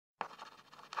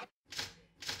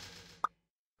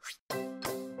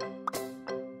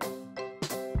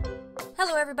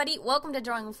Hello everybody, welcome to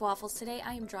Drawing with Waffles. Today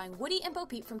I am drawing Woody and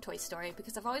BoPeep from Toy Story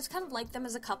because I've always kind of liked them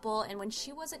as a couple, and when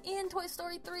she wasn't in Toy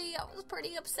Story 3 I was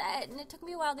pretty upset and it took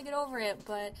me a while to get over it,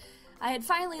 but I had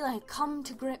finally come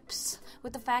to grips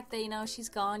with the fact that, she's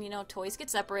gone, toys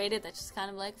get separated. That's just kind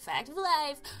of like a fact of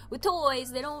life. With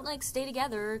toys, they don't stay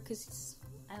together because,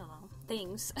 I don't know,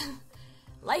 things.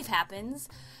 Life happens.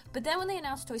 But then when they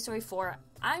announced Toy Story 4,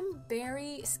 I'm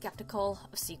very skeptical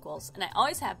of sequels, and I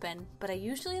always have been, but I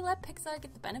usually let Pixar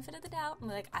get the benefit of the doubt. I'm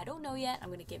like, I don't know yet, I'm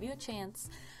going to give you a chance.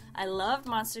 I loved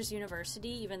Monsters University,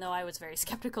 even though I was very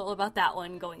skeptical about that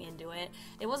one going into it.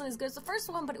 It wasn't as good as the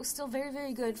first one, but it was still very,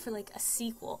 very good for a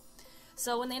sequel.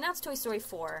 So when they announced Toy Story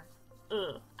 4,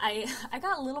 I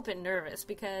got a little bit nervous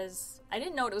because I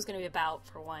didn't know what it was going to be about,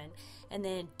 for one, and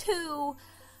then two,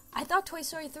 I thought Toy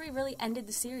Story 3 really ended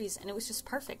the series, and it was just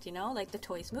perfect, the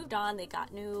toys moved on, they got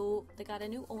a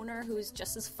new owner who's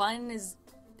just as fun as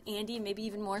Andy, maybe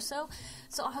even more so.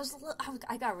 So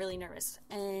I got really nervous,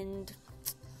 and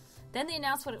then they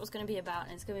announced what it was going to be about,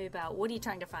 and it's going to be about Woody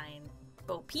trying to find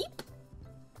BoPeep,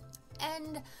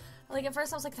 and at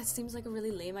first I was like, that seems like a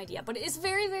really lame idea, but it's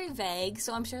very, very vague,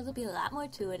 so I'm sure there'll be a lot more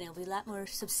to it, and it'll be a lot more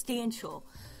substantial.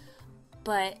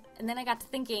 And then I got to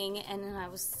thinking, and then I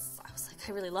was like,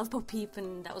 I really love BoPeep,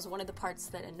 and that was one of the parts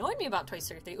that annoyed me about Toy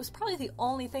Story 3. It was probably the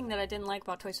only thing that I didn't like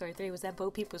about Toy Story 3 was that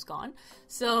BoPeep was gone.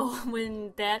 So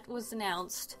when that was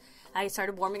announced, I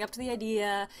started warming up to the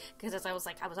idea, because I was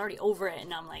already over it,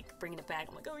 and I'm bringing it back.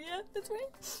 I'm like, oh yeah, that's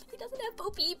right, he doesn't have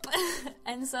BoPeep.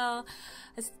 And so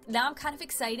now I'm kind of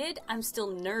excited. I'm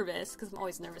still nervous, because I'm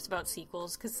always nervous about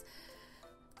sequels, because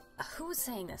who was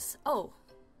saying this? Oh,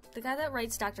 the guy that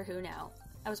writes Doctor Who now.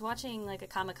 I was watching a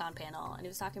Comic-Con panel, and he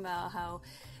was talking about how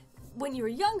when you were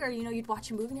younger, you'd watch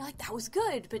a movie and you're like, that was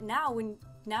good, but now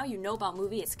you know about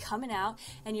movie, it's coming out,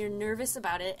 and you're nervous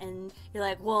about it, and you're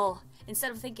like, well,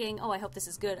 instead of thinking, oh, I hope this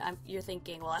is good, you're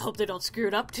thinking, well, I hope they don't screw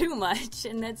it up too much,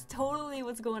 and that's totally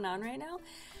what's going on right now.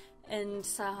 And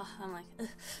so I'm like, ugh,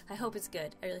 I hope it's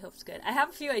good. I really hope it's good. I have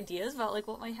a few ideas about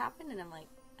what might happen, and I'm like,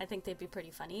 I think they'd be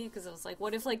pretty funny, because it was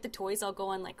what if the toys all go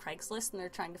on Craigslist and they're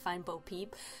trying to find BoPeep,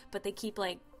 but they keep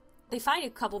they find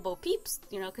a couple BoPeeps,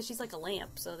 because she's like a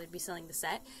lamp, so they'd be selling the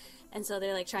set, and so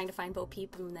they're trying to find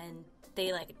BoPeep, and then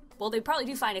they they probably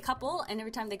do find a couple, and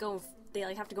every time they go, they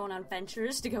have to go on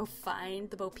adventures to go find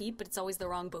the BoPeep, but it's always the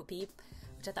wrong BoPeep,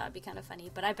 which I thought would be kind of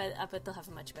funny, but I bet they'll have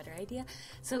a much better idea.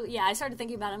 So yeah, I started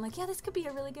thinking about it. I'm like, yeah, this could be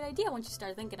a really good idea once you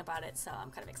start thinking about it, so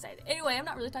I'm kind of excited. Anyway, I'm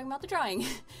not really talking about the drawing.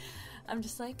 I'm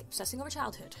just obsessing over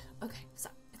childhood. Okay, so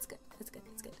it's good.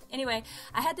 Anyway,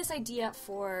 I had this idea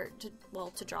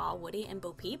to draw Woody and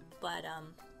BoPeep, but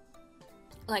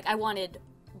I wanted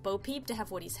BoPeep to have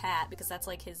Woody's hat because that's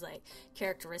his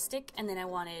characteristic, and then I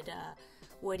wanted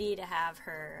Woody to have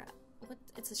her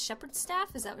it's a shepherd's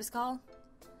staff, is that what it's called?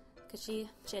 Because she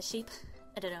has sheep.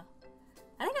 I don't know.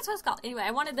 I think that's what it's called. Anyway,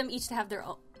 I wanted them each to have their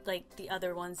own, the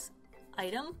other one's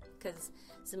item, because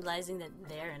symbolizing that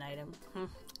they're an item.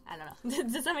 I don't know.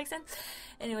 Does that make sense?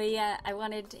 Anyway, yeah, I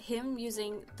wanted him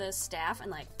using the staff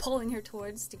and pulling her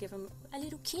towards to give him a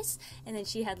little kiss, and then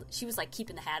she was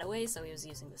keeping the hat away, so he was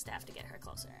using the staff to get her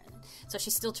closer. And so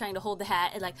she's still trying to hold the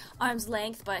hat at arm's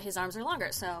length, but his arms are longer,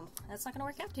 so that's not gonna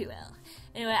work out too well.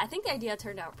 Anyway, I think the idea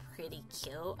turned out pretty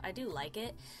cute. I do like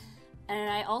it. And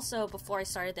I also, before I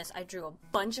started this, I drew a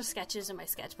bunch of sketches in my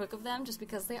sketchbook of them, just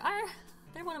because they're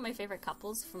one of my favorite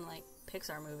couples from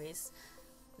Pixar movies.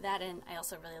 That, and I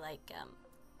also really like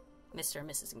Mr. and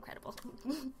Mrs. Incredible.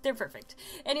 They're perfect.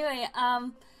 Anyway,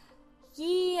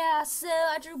 yeah, so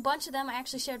I drew a bunch of them. I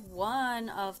actually shared one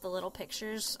of the little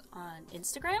pictures on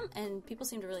Instagram, and people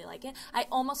seem to really like it. I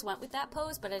almost went with that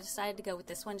pose, but I decided to go with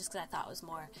this one just because I thought it was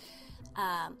more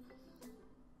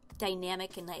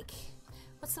dynamic and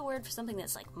what's the word for something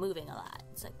that's moving a lot?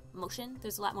 It's motion.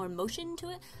 There's a lot more motion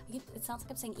to it. It sounds like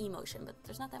I'm saying emotion, but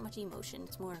there's not that much emotion.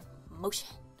 It's more motion.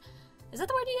 Is that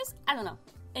the word you use? I don't know.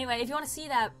 Anyway, if you want to see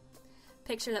that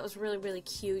picture that was really, really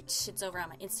cute, it's over on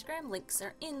my Instagram. Links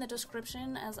are in the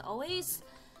description, as always.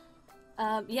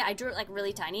 Yeah, I drew it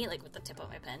really tiny, with the tip of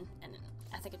my pen, and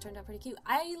I think it turned out pretty cute.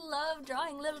 I love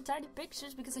drawing little tiny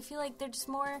pictures because I feel they're just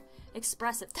more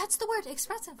expressive. That's the word,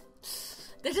 expressive.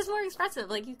 They're just more expressive.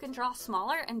 You can draw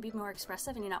smaller and be more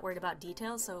expressive, and you're not worried about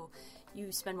details, so you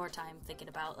spend more time thinking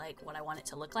about, what I want it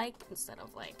to look like, instead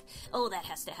of, oh, that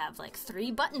has to have,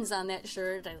 3 buttons on that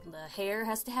shirt, and the hair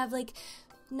has to have,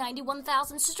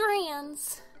 91,000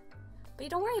 strands. But you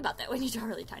don't worry about that when you draw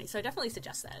really tiny, so I definitely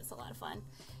suggest that. It's a lot of fun.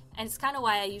 And it's kind of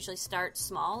why I usually start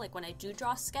small. When I do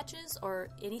draw sketches or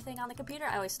anything on the computer,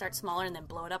 I always start smaller and then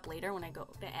blow it up later when I go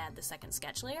to add the second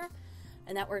sketch layer.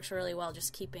 And that works really well,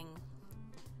 just keeping...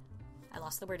 I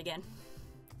lost the word again.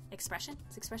 expression.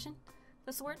 Is expression?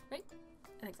 That's the word, right?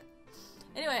 I think so.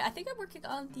 Anyway, I think I'm working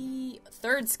on the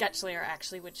third sketch layer,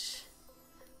 actually, which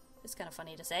is kind of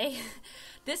funny to say.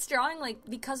 This drawing, like,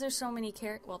 because there's so many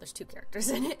well, there's 2 characters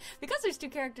in it. Because there's 2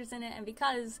 characters in it, and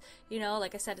because, you know,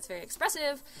 like I said, it's very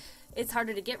expressive, it's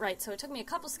harder to get right. So it took me a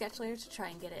couple sketch layers to try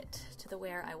and get it to the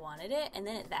where I wanted it. And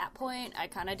then at that point, I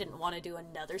kind of didn't want to do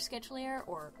another sketch layer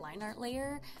or line art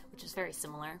layer, which is very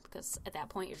similar, because at that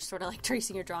point, you're just sort of like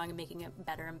tracing your drawing and making it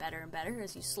better and better and better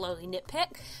as you slowly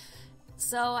nitpick.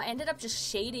 So I ended up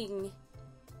just shading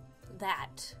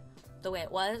that the way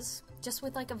it was, just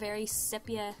with like a very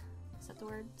sepia, is that the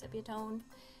word? Sepia tone?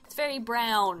 It's very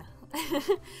brown.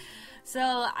 So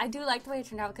I do like the way it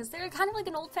turned out, because they're kind of like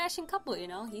an old-fashioned couple, you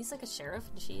know? He's like a sheriff,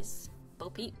 and she's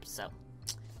BoPeep, so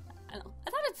I don't know. I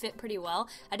thought it fit pretty well.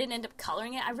 I didn't end up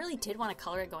coloring it. I really did want to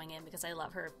color it going in, because I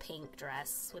love her pink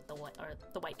dress with the white, or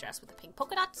the white dress with the pink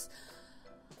polka dots.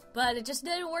 But it just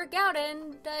didn't work out,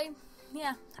 and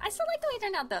yeah, I still like the way it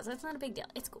turned out, though, so it's not a big deal.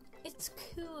 It's cool. It's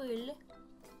cool.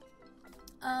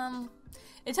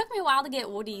 It took me a while to get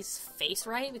Woody's face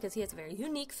right, because he has a very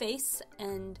unique face,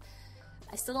 and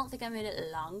I still don't think I made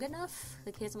it long enough.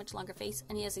 Like, he has a much longer face,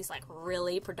 and he has these, like,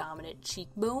 really predominant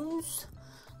cheekbones,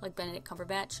 like Benedict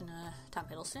Cumberbatch and Tom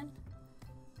Hiddleston.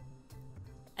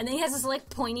 And then he has this, like,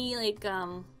 pointy, like,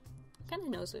 kind of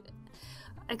nose with it.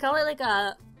 I call it, like,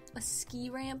 a ski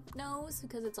ramp nose,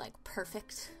 because it's, like,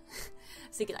 perfect.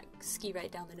 So you can, like, ski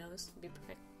right down the nose. It'd be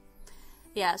perfect.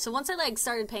 Yeah, so once I, like,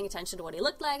 started paying attention to what he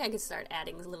looked like, I could start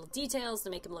adding little details to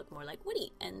make him look more like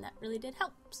Woody, and that really did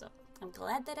help, so I'm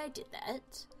glad that I did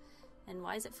that. And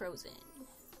why is it frozen?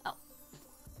 Oh.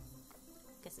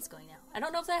 Guess it's going now. I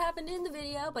don't know if that happened in the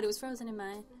video, but it was frozen in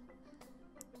mine.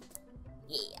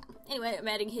 Yeah. Anyway, I'm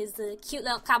adding his cute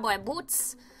little cowboy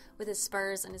boots with his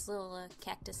spurs and his little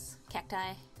cacti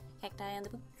on the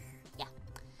boot. Yeah.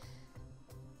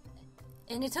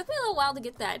 And it took me a little while to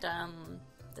get that,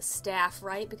 the staff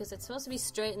right, because it's supposed to be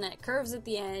straight and then it curves at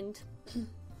the end.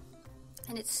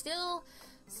 And it still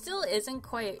isn't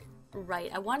quite right.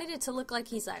 I wanted it to look like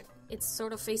he's like, it's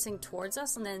sort of facing towards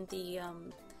us, and then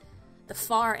the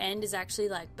far end is actually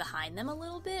like behind them a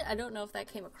little bit. I don't know if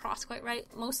that came across quite right,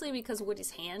 mostly because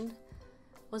Woody's hand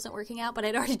wasn't working out, but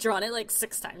I'd already drawn it like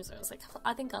 6 times, so I was like,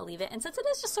 I think I'll leave it. And since it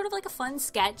is just sort of like a fun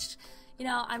sketch, you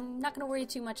know, I'm not going to worry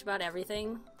too much about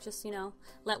everything. Just, you know,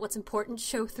 let what's important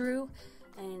show through,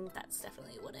 and that's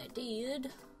definitely what I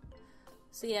did.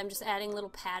 So yeah, I'm just adding little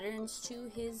patterns to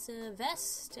his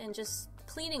vest and just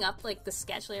cleaning up like the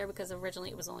sketch layer, because originally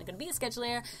it was only going to be a sketch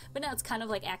layer, but now it's kind of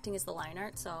like acting as the line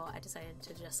art, so I decided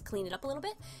to just clean it up a little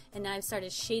bit, and now I've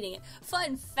started shading it.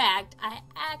 Fun fact, I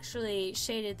actually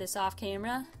shaded this off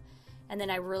camera, and then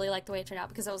I really liked the way it turned out,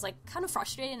 because I was like kind of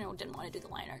frustrated and I didn't want to do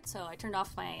the line art, so I turned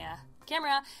off my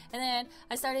camera, and then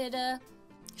I started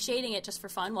shading it just for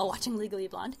fun while watching Legally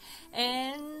Blonde,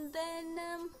 and then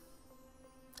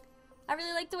I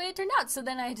really liked the way it turned out, so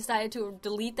then I decided to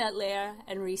delete that layer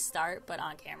and restart, but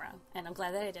on camera. And I'm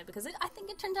glad that I did, because I think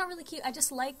it turned out really cute. I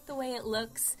just like the way it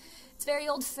looks. It's very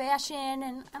old-fashioned,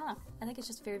 and I don't know. I think it's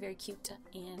just very, very cute,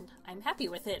 and I'm happy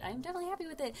with it. I'm definitely happy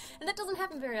with it. And that doesn't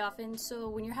happen very often, so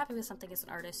when you're happy with something as an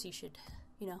artist, you should,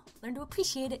 you know, learn to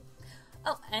appreciate it.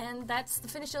 Oh, and that's the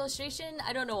finished illustration.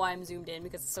 I don't know why I'm zoomed in,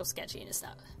 because it's so sketchy and it's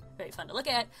not very fun to look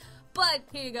at. But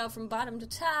here you go, from bottom to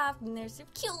top, and there's some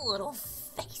cute little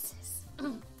faces.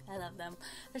 I love them.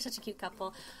 They're such a cute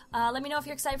couple. Let me know if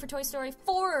you're excited for Toy Story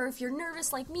 4 or if you're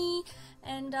nervous like me.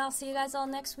 And I'll see you guys all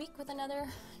next week with another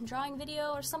drawing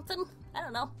video or something. I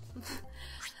don't know.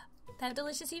 Have a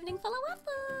delicious evening full of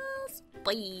waffles.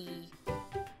 Bye.